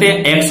देख सकते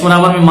हैं x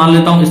बराबर में मान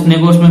लेता हूं, इसने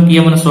को इसमें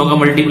किया मैंने 100 का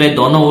मल्टीप्लाई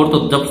दोनों ओर, तो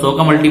जब 100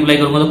 का मल्टीप्लाई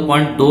करूंगा तो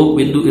 0.2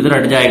 बिंदु इधर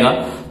हट जाएगा,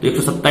 तो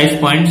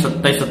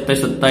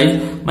 127.2727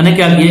 मैंने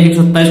क्या किया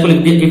 127 को लिख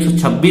दिया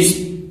 126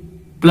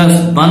 प्लस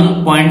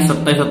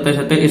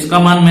 1.2777, इसका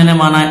मान मैंने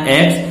माना है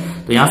x,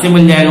 तो यहां से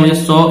मिल जाएगा मुझे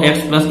 100x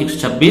प्लस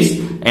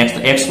 126x।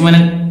 तो x को मैंने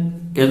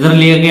इधर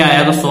लेके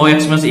आया तो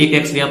 100x में से एक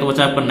x लिया तो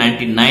बचा आपका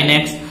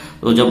 99x।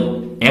 तो जब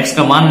x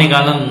का मान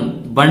निकालना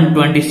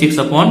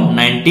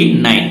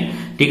 126/99।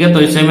 ठीक है, तो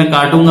इसे मैं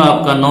काटूंगा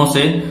आपका 9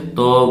 से,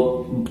 तो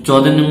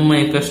 14 में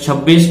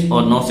 126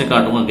 और 9 से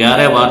काटूंगा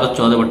 11 बार, तो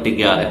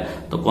 14/11।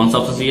 तो कौन सा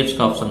ऑप्शन सही है,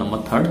 इसका ऑप्शन नंबर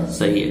 3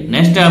 सही है।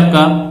 नेक्स्ट है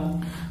आपका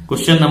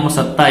क्वेश्चन नंबर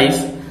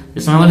 27,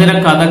 जिसमें हमें दे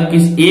रखा था कि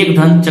एक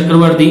धन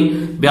चक्रवर्ती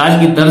ब्याज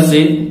की दर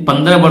से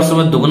 15 वर्षों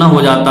में दुगना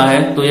हो जाता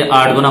है तो ये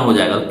 8 गुना हो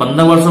जाएगा।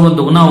 15 वर्षों में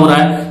दुगना हो रहा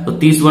है तो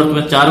 30 वर्ष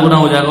में 4 गुना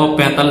हो जाएगा और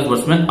 45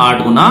 वर्ष में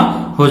 8 गुना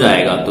हो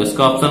जाएगा। तो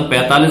इसका ऑप्शन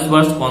 45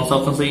 वर्ष, कौन सा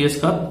ऑप्शन सही है,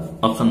 इसका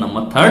ऑप्शन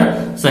नंबर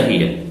 3 सही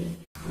है।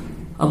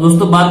 अब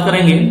दोस्तों बात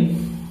करेंगे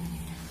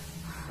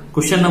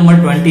क्वेश्चन नंबर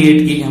 28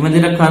 की हमें दे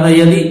रखा था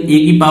यदि a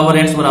की पावर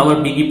x बराबर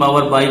b की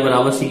पावर y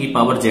बराबर c की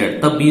पावर z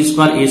तब b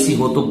स्क्वायर ac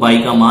हो तो y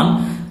का मान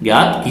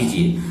ज्ञात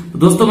कीजिए। तो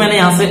दोस्तों मैंने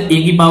यहां से a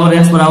की पावर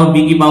x बराबर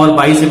b की पावर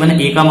y से मैंने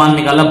a का मान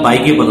निकाला y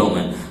के पदों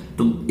में,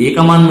 तो a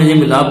का मान मुझे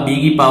मिला b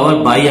की पावर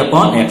y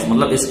अपॉन x,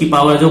 मतलब इसकी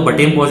पावर जो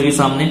बटे में पहुंच गई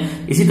सामने।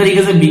 इसी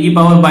तरीके से b की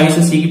पावर y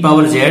से c की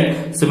पावर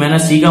z से मैंने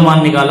c का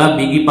मान निकाला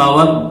b की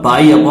पावर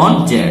y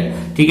अपॉन z।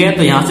 ठीक है,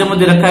 तो यहां से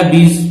मुझे रखा है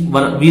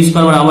b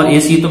स्क्वायर बराबर ए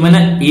सी, तो मैंने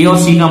a और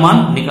c का मान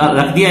निकाल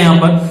रख दिया यहाँ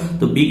पर,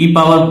 तो b की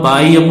पावर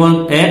y अपॉन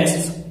x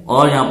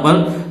और यहाँ पर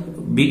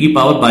b की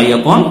पावर y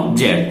अपॉन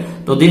z।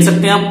 तो देख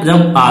सकते हैं आप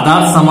जब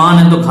आधार समान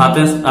है तो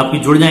घातें आपकी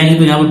जुड़ जाएंगी,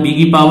 तो यहाँ पर b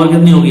की पावर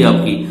कितनी होगी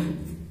आपकी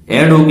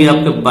ऐड होगी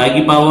आपके y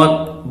की power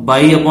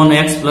y upon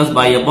x plus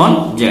y upon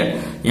z।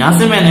 यहां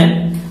से मैंने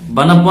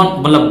 1 अपॉन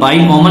मतलब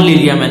y कॉमन ले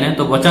लिया मैंने,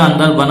 तो बचा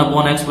अंदर 1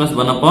 upon x plus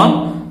 1 upon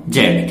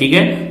z। ठीक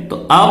है,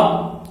 तो अब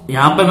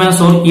यहां पर मैंने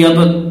सोल्व किया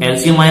तो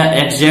एलसीएम आया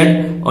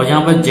xz और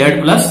यहाँ पर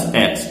z प्लस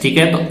x। ठीक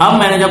है, तो अब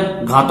मैंने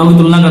जब घातों की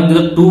तुलना कर दी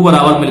तो 2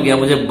 बराबर मिल गया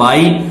मुझे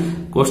y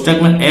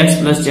कोष्टक में x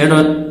प्लस z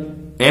और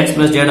x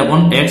plus z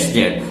upon xz।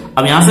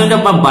 अब यहां से जब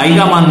मैं y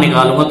का मान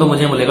निकालूंगा तो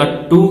मुझे मिलेगा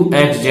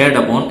 2xz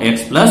upon x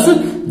plus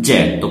z।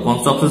 तो कौन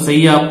सा ऑप्शन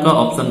सही है आपका?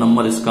 ऑप्शन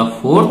नंबर इसका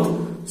 4th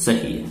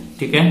सही है।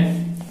 ठीक है,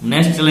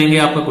 नेक्स्ट चलेंगे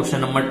आपका क्वेश्चन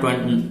नंबर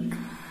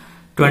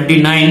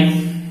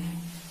 29।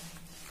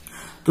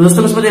 तो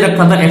दोस्तों इसमें दे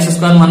रखा था x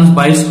square minus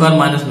Y square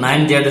minus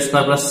 9z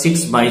square plus 6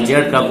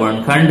 z का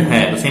गुणनखंड है।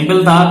 तो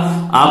सिंपल था,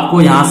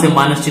 आपको यहां से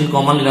माइनस चिन्ह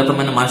कॉमन लेना, तो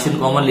मैंने माइनस चिन्ह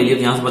कॉमन ले लिया,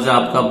 तो यहां से बचा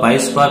आपका Y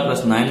square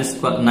plus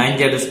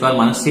 9z square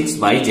minus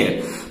 6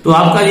 तो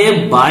आपका ये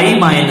y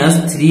माइनस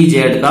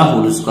 3z का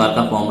होल स्क्वायर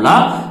का फॉर्मूला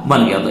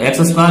बन गया। तो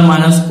एक्स स्क्वायर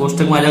माइनस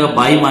कोष्टक में आ जाएगा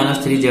y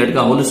माइनस 3z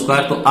का होल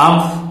स्क्वायर। तो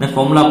आपने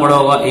फॉर्मूला पढ़ा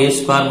होगा a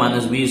square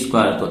minus b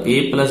square, तो a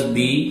प्लस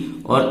b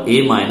और a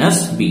माइनस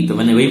b। तो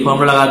मैंने वही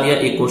फॉर्मूला लगा दिया,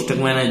 एक कोष्टक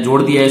मैंने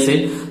जोड़ दिया इसे,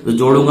 तो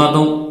जोड़ूंगा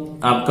तो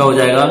आपका हो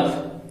जाएगा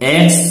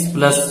x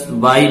plus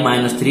Y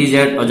minus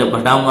 3z और जब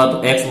घटाऊंगा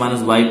तो x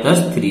minus Y plus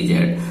 3z।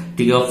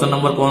 ठीक है, ऑप्शन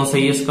नंबर कौन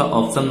सही है इसका?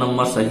 ऑप्शन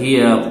नंबर सही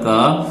है आपका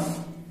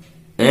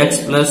x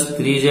प्लस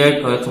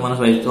 3z और x minus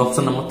Y,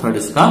 option number 3rd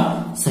इसका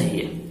सही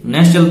है।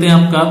 नेक्स्ट चलते हैं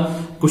आपका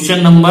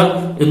क्वेश्चन नंबर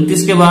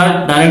 29 के बाद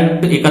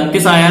डायरेक्ट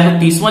 31 आया, तो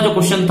 30वां जो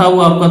क्वेश्चन था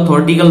वो आपका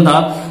थ्योरेटिकल था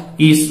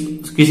कि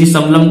किसी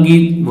समलंब की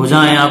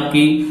भुजाएं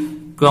आपकी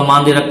का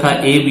मान दे रखा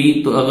है ए बी,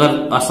 तो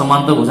अगर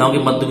असमांतर भुजाओं के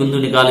मध्य बिंदु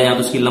निकाले जाए तो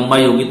इसकी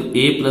लंबाई होगी तो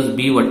a प्लस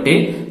बी बट्टे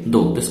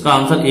 2। तो इसका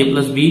आंसर a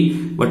प्लस बी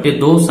बट्टे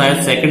 2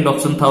 शायद सेकंड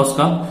ऑप्शन था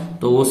उसका,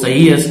 तो वो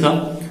सही है इसका।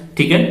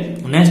 ठीक है,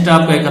 नेक्स्ट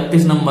आपका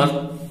 31 नंबर,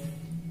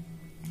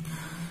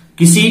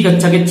 किसी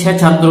कक्षा के 6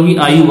 छात्रों की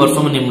आयु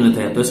वर्षों में निम्नलिखित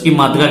है, तो इसकी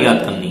माध्यिका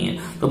ज्ञात करनी है।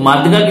 तो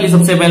माध्यिका के लिए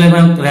सबसे पहले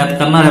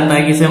करना रहता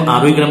है कि इसे हम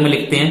आरोही क्रम में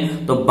लिखते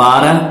हैं, तो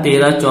 12,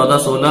 13, 14,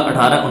 16,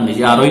 18,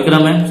 19 आरोही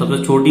क्रम है,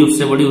 सबसे छोटी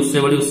उससे बड़ी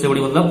उससे बड़ी उससे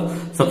बड़ी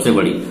मतलब सबसे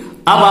बड़ी।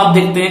 अब आप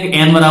देखते हैं कि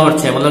n बराबर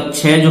 6 मतलब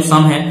 6 जो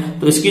सम है,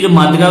 तो इसकी जो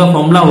माध्यिका का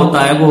फॉर्मूला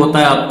होता है वो होता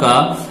है आपका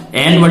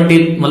n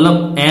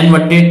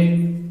बट्टे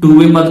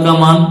 2वें पद का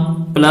मान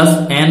प्लस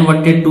n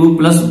बट्टे 2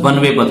 प्लस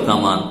 1वें पद का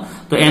मान।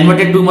 तो n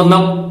बट्टे 2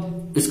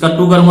 मतलब इसका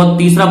 2 करूंगा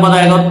तीसरा पद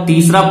आएगा,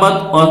 तीसरा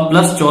पद और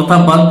प्लस चौथा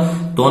पद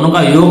दोनों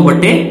का योग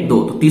बटे 2।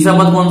 तो तीसरा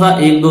पद कौन सा?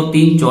 1 2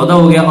 3 14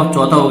 हो गया और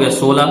चौथा हो गया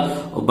 16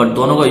 और बट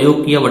दोनों का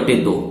योग किया बटे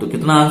 2। तो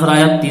कितना आंसर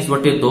आया? 30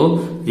 बटे 2,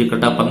 ये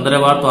कटा 15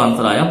 बार तो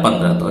आंसर आया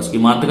 15। तो इसकी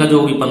माध्यिका जो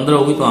होगी 15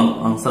 होगी, तो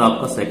आंसर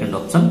आपका सेकंड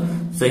ऑप्शन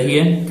सही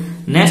है।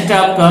 नेक्स्ट है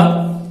आपका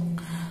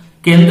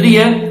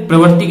केंद्रीय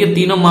प्रवृत्ति के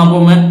तीनों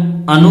मापों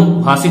में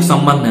अनुभाषिक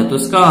संबंध है, तो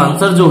इसका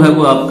आंसर जो है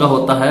वो आपका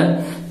होता है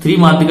 3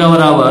 माध्यिका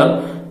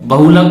बराबर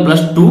बहुलक प्लस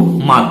 2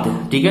 माध्य।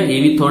 ठीक है,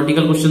 ये भी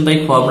थ्योरेटिकल क्वेश्चन था,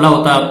 एक फॉर्मूला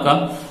होता है आपका,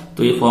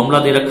 तो ये फॉर्मूला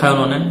दे रखा है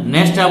उन्होंने।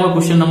 नेक्स्ट है आपका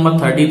क्वेश्चन नंबर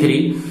 33,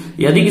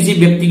 यदि किसी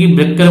व्यक्ति की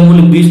विक्रय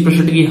मूल्य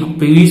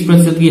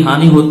 20% की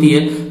हानि होती है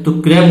तो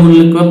क्रय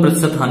मूल्य का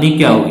प्रतिशत हानि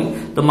क्या होगी?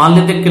 तो मान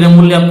लेते हैं क्रय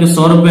मूल्य आपके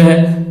 100 रुपए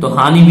है तो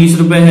हानि 20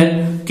 रुपए है।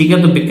 ठीक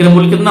है, तो विक्रय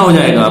मूल्य कितना हो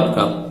जाएगा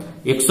आपका?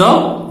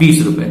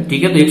 120 रुपए।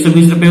 ठीक है, तो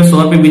 120 रुपए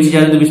 100 रुपए बेची जा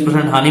रही है तो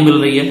 20% हानि मिल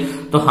रही है।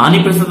 तो हानि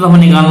प्रतिशत हमें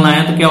निकालना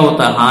है, तो क्या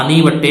होता है?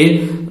 हानि बट्टे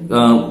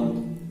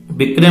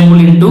विक्रय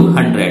मूल्य इंटू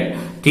 100।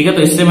 ठीक है,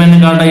 तो इससे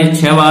मैंने काटा ये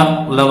 6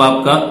 बार, मतलब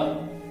आपका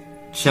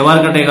 6 बार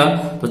कटेगा,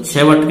 तो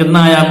 6 बट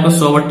कितना आया आपका?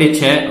 100 बट्टे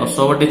 6 और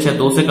 100 बट्टे 6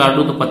 2 से काट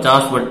लो तो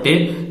 50 बट्टे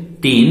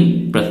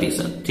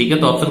 3%। ठीक है,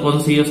 तो ऑप्शन कौन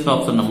सी है उसका?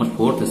 ऑप्शन नंबर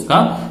 4 इसका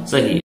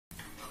सही है।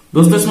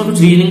 दोस्तों इसमें कुछ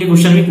रीजनिंग के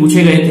क्वेश्चन भी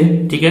पूछे गए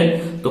थे। ठीक है,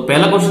 तो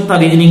पहला क्वेश्चन था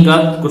रीजनिंग का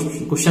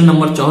क्वेश्चन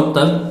नंबर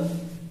 74,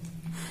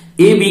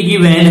 ए बी की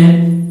बहन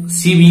है,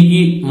 सी बी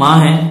की माँ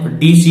है,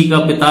 डी सी का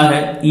पिता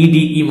है, ई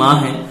डी की माँ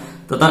है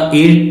तथा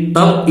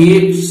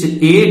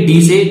ए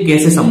डी से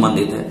कैसे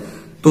संबंधित है?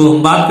 तो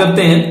हम बात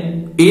करते हैं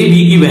ए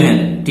बी की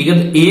बहन। ठीक है,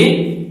 तो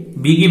ए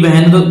बी की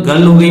बहन तो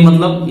गर्ल हो गई,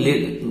 मतलब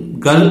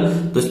गर्ल,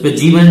 तो इस पे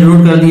जी मैंने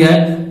नोट कर दिया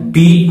है।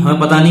 बी हमें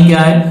पता नहीं क्या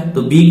है,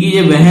 तो बी की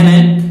ये बहन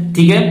है।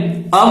 ठीक है,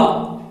 अब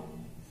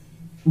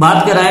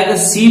बात कर रहा है कि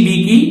सी बी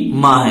की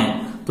माँ है,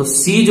 तो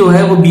सी जो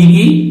है वो बी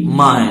की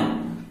माँ है,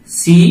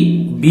 सी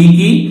बी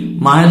की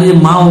माँ है, तो ये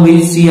माँ हो गई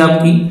सी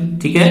आपकी।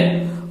 ठीक है,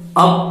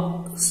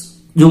 अब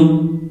जो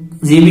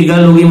ये भी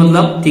गर्ल होगी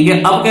मतलब, ठीक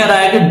है। अब कह रहा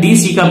है कि डी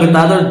सी का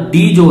पिता है, तो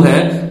डी जो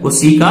है वो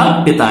सी का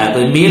पिता है, तो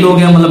मेल हो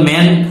गया मतलब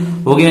मैन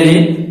हो गया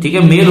ये, ठीक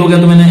है, मेल हो गया,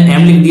 तो मैंने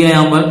एम लिख दिया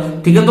यहां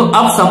पर, ठीक है। तो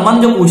अब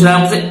संबंध जो पूछ रहा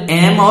है हमसे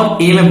एम और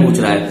ए में पूछ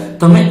रहा है,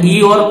 तो हमें ई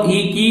और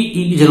ई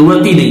की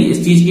जरूरत ही नहीं है,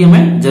 इस चीज की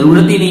हमें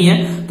जरूरत ही नहीं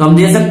है, तो हम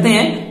दे सकते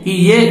हैं कि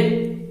ये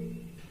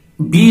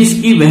बी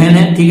इसकी बहन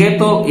है, ठीक है।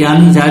 तो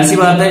यानी जाहिर सी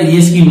बात है ये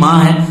इसकी माँ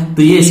है,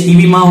 तो ये इसकी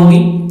भी माँ होगी,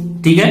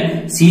 ठीक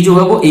है। सी जो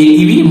है वो ए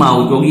की भी माँ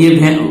होगी, क्योंकि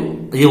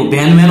ये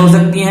बहन बहन हो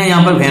सकती है,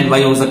 यहाँ पर बहन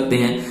भाई हो सकते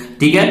हैं,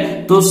 ठीक है।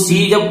 तो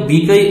सी जब बी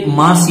की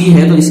माँ सी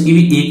है तो इसकी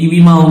भी ए की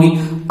भी माँ होगी।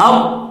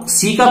 अब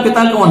सी का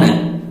पिता कौन है?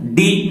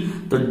 डी,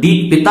 तो डी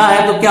पिता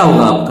है, तो क्या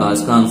होगा आपका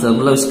इसका आंसर,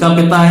 मतलब इसका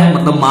पिता है,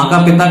 मतलब माँ का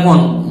पिता कौन,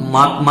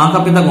 माँ का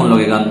पिता कौन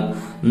लगेगा?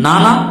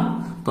 नाना,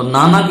 तो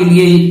नाना के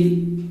लिए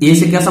ए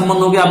से क्या संबंध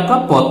हो गया आपका?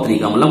 पौत्री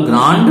का, मतलब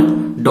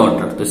ग्रांड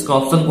डॉटर, तो इसका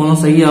ऑप्शन कौन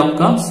सही है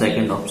आपका?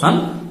 सेकंड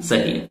ऑप्शन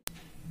सही है।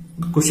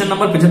 क्वेश्चन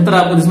नंबर 75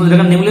 आपको जिसमें दे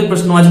रखा निम्नलिखित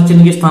प्रश्नवाचक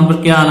चिन्ह के स्थान पर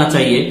क्या आना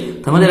चाहिए,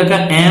 तो हमें दे रखा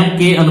एम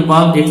के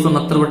अनुपात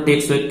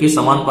 169/101 के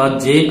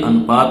समानुपात जे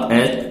अनुपात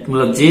एच,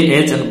 मतलब जे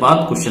एच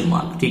अनुपात क्वेश्चन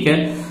मार्क, ठीक है।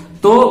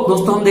 तो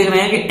दोस्तों हम देख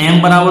रहे हैं कि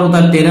m बराबर होता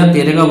है 13,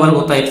 13 का वर्ग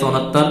होता है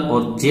 169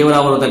 और j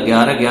बराबर होता है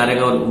 11, 11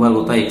 का वर्ग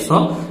होता है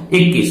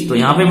 121, तो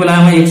यहाँ पे मिला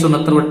है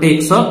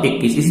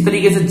 169/121। इसी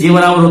तरीके से j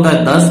बराबर होता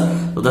है 10,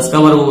 तो 10 का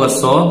वर्ग होगा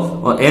 100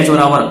 और h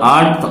बराबर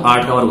 8, तो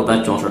 8 का वर्ग होता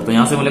है 64, तो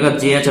यहाँ से मिलेगा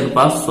जे एच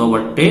अनुपात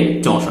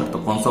 100/64, तो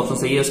कौन सा ऑप्शन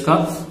सही है इसका?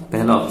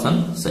 पहला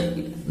ऑप्शन सही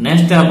है।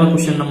 नेक्स्ट है आपका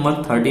क्वेश्चन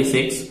नंबर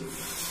 36,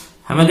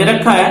 हमें दे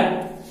रखा है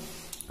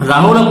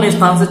राहुल अपने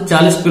स्थान से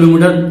 40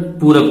 किलोमीटर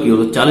पूरब की ओर,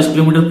 40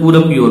 किलोमीटर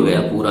पूरब की ओर गया,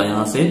 पूरा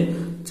यहां से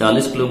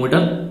 40 किलोमीटर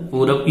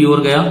पूरब की ओर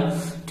गया,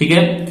 ठीक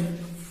है,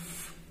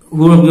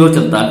 पूरब की ओर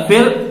चलता है।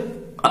 फिर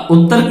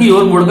उत्तर की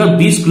ओर मुड़कर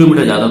 20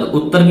 किलोमीटर जाता, तो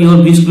उत्तर की ओर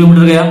 20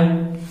 किलोमीटर गया,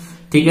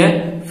 ठीक है।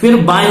 फिर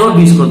बाएं ओर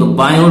 20 किलोमीटर, तो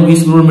बाएं ओर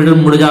 20 किलोमीटर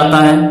मुड़ जाता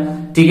है,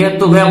 ठीक है।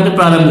 तो वह अपनी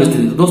प्रारंभिक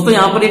स्थिति, तो दोस्तों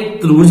यहाँ पर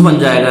एक त्रिभुज बन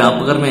जाएगा, यहाँ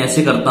पर अगर मैं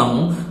ऐसे करता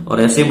हूं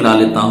और ऐसे मिला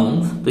लेता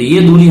हूं, तो ये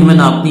दूरी हमें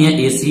नापनी है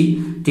AC,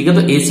 ठीक है।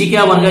 तो AC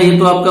क्या बन गया? ये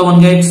तो आपका बन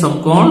गया एक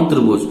समकोण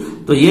त्रिभुज,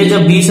 तो ये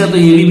जब 20 है तो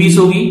ये भी 20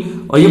 होगी,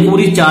 और ये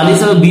पूरी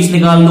 40 है तो 20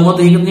 निकाल दूंगा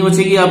तो ये कितनी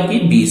बचेगी आपकी?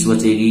 20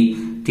 बचेगी,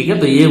 ठीक है।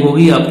 तो ये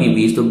होगी आपकी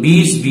 20, तो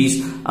 20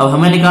 20। अब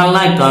हमें निकालना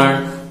है कर्ण,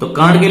 तो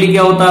कर्ण के लिए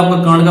क्या होता है आपका?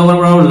 कर्ण का वर्ग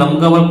बराबर लंब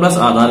का वर्ग प्लस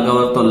आधार का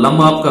वर्ग, तो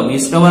लंब आपका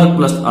 20 का वर्ग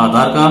प्लस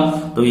आधार का,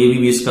 तो ये भी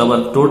 20 का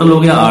वर्ग, टोटल हो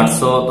गया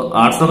 800, तो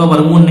 800 का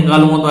वर्गमूल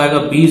निकालूंगा तो आएगा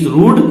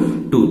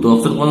 20√2, तो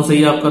ऑप्शन कौन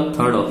सही है आपका?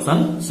 थर्ड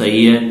ऑप्शन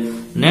सही है।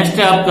 नेक्स्ट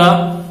है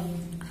आपका,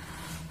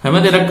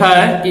 हमें दे रखा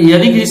है कि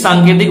यदि किसी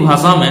सांकेतिक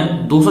भाषा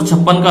में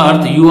 256 का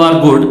अर्थ यू आर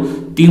गुड,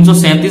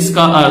 337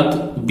 का अर्थ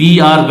बी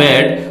आर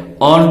बैड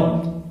और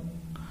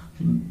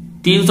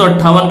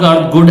 358 का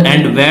अर्थ गुड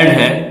एंड बैड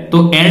है,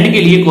 तो एंड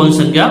के लिए कौन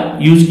संख्या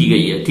यूज की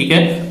गई है, ठीक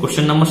है।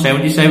 क्वेश्चन नंबर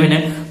 77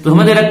 है, तो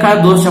हमें दे रखा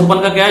है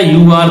 256 का क्या है?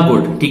 यू आर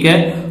गुड, ठीक है,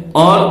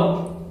 और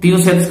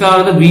 337 का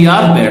अर्थ वी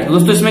आर बैड, तो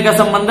दोस्तों इसमें क्या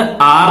संबंध है?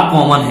 आर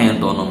कॉमन है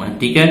दोनों में,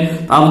 ठीक है।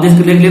 तो आप देख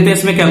लेते हैं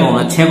इसमें क्या कॉमन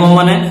है? 6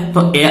 कॉमन है, तो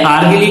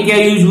आर के लिए क्या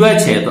यूज हुआ है?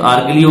 6, तो आर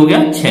के लिए हो गया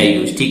 6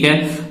 यूज, ठीक है।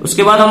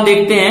 उसके बाद हम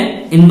देखते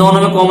हैं इन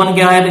दोनों में कॉमन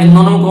क्या है, तो इन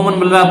दोनों में कॉमन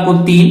मिल रहा है आपको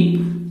 3,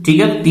 ठीक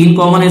है, 3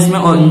 कॉमन है इसमें,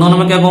 और इन दोनों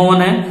में क्या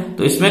कॉमन है?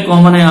 तो इसमें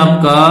कॉमन है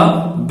आपका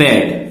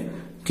बैड,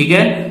 ठीक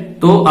है।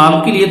 तो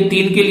आपके लिए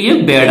 3 के लिए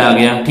बैड आ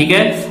गया, ठीक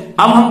है।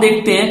 अब हम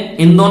देखते हैं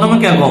इन दोनों में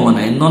क्या कॉमन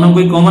है, इन दोनों में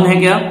कोई कॉमन है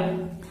क्या?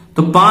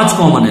 तो 5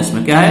 कॉमन है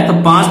इसमें, क्या है? तो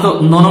 5, तो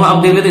दोनों में आप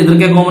देख लेते इधर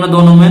क्या कॉमन है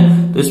दोनों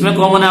में, तो इसमें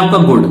कॉमन है आपका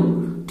गुड,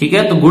 ठीक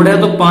है। तो गुड है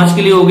तो 5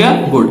 के लिए हो गया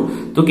गुड,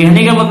 तो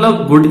कहने का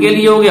मतलब गुड के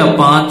लिए हो गया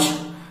 5,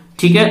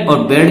 ठीक है,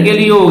 और बैड के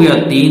लिए हो गया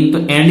 3, तो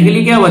एंड के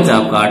लिए क्या बचा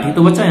आपका? 8 ही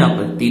तो बचा यहाँ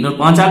पे, 3 और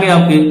 5 आ गए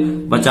आपके,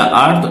 बचा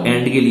 8, तो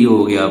एंड के लिए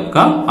हो गया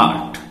आपका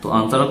 8, तो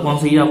आंसर कौन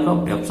सही है आपका?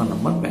 ऑप्शन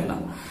नंबर पहला।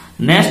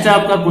 नेक्स्ट है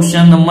आपका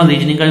क्वेश्चन नंबर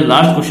रीजनिंग का जो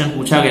लास्ट क्वेश्चन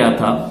पूछा गया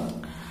था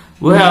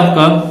वो है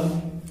आपका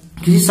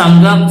किसी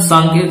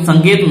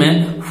संकेत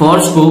में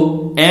फोर्स को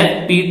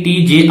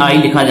FPTJI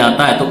लिखा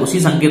जाता है, तो उसी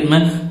संकेत में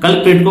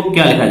कल्प्रिट को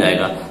क्या लिखा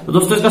जाएगा? तो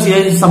दोस्तों इसका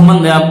सीधा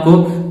संबंध है आपको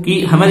कि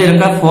हमें दे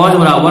रखा है फोर्स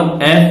बराबर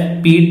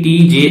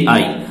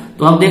FPTJI,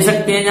 तो आप देख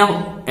सकते हैं जब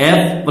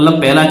F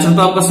मतलब पहला अक्षर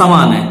तो आपका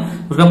समान है,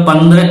 उसका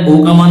 15,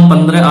 O का मान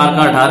 15, R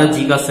का 18,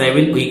 G का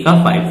 7, E का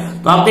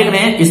 5, तो आप देख रहे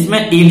हैं इसमें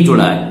 1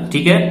 जुड़ा है,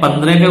 ठीक है।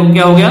 15 का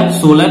क्या हो गया?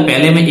 16,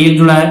 पहले में 1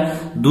 जुड़ा है,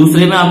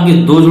 दूसरे में आपके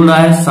 2 जुड़ा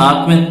है,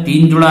 7 में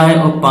 3 जुड़ा है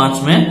और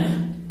 5 में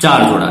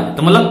 4 जुड़ा है,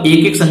 तो मतलब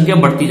एक एक संख्या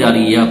बढ़ती जा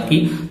रही है आपकी।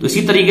 तो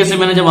इसी तरीके से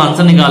मैंने जब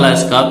आंसर निकाला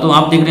इसका, तो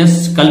आप देख रहे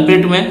हैं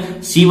कल्प्रिट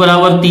में C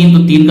बराबर 3,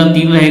 तो 3 का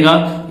 3 रहेगा,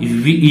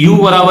 U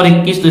बराबर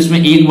 21, तो इसमें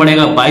 1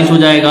 बढ़ेगा 22 हो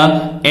जाएगा,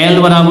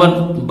 L बराबर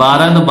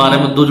 12, तो 12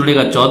 में 2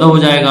 जुड़ेगा 14 हो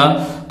जाएगा,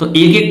 तो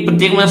एक एक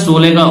प्रत्येक में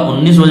 16 का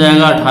 19 हो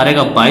जाएगा, 18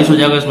 का 22 हो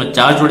जाएगा, इसमें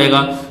 4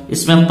 जुड़ेगा,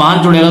 इसमें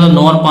 5 जुड़ेगा तो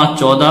 9 और 5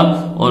 14,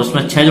 और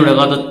इसमें 6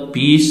 जुड़ेगा तो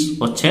 20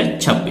 और 6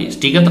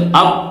 26, ठीक है। तो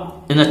अब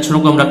इन अक्षरों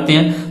को हम रखते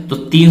हैं, तो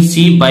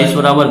 3C 22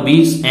 बराबर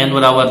 20, N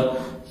बराबर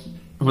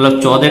मतलब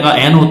 14 का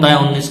N होता है,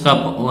 19 का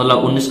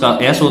मतलब 19 का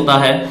S होता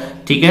है,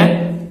 ठीक है,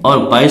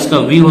 और 22 का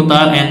V होता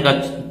है, N का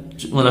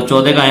मतलब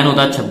 14 का एन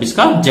होता है, 26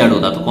 का जेड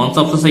होता है। तो कौन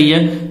सा ऑप्शन सही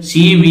है?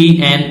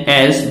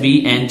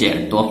 CVNSBNZ।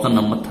 तो ऑप्शन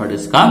नंबर 3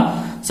 इसका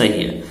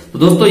सही है। तो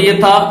दोस्तों ये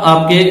था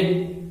आपके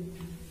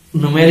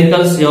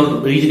न्यूमेरिकल्स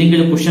और रीजनिंग के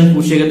जो क्वेश्चन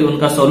पूछे गए थे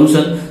उनका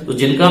सॉल्यूशन। तो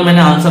जिनका मैंने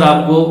आंसर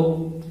आपको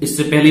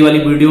इससे पहली वाली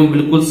वीडियो में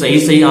बिल्कुल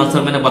सही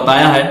आंसर मैंने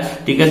बताया है,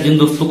 ठीक है। जिन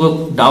दोस्तों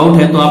को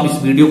डाउट है तो आप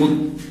इस वीडियो को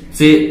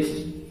से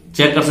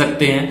चेक कर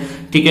सकते हैं,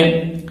 ठीक है।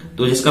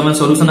 तो जिसका मैं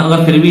सॉल्यूशन,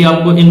 अगर फिर भी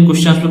आपको इन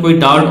क्वेश्चंस पे कोई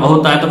डाउट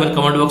होता है तो फिर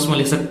कमेंट बॉक्स में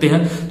लिख सकते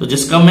हैं, तो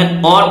जिसका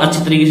मैं और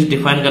अच्छी तरीके से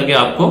डिफाइन करके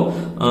आपको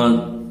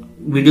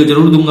वीडियो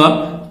जरूर दूंगा,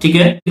 ठीक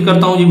है। उम्मीद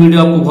करता हूं ये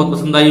वीडियो आपको बहुत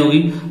पसंद आई होगी।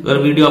 अगर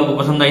वीडियो आपको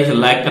पसंद आई तो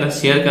लाइक करें,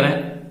 शेयर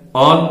करें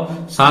और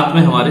साथ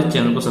में हमारे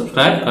चैनल को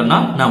सब्सक्राइब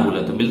करना ना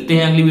भूलें। तो मिलते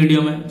हैं अगली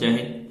वीडियो में। जय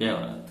हिंद, जय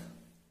भारत।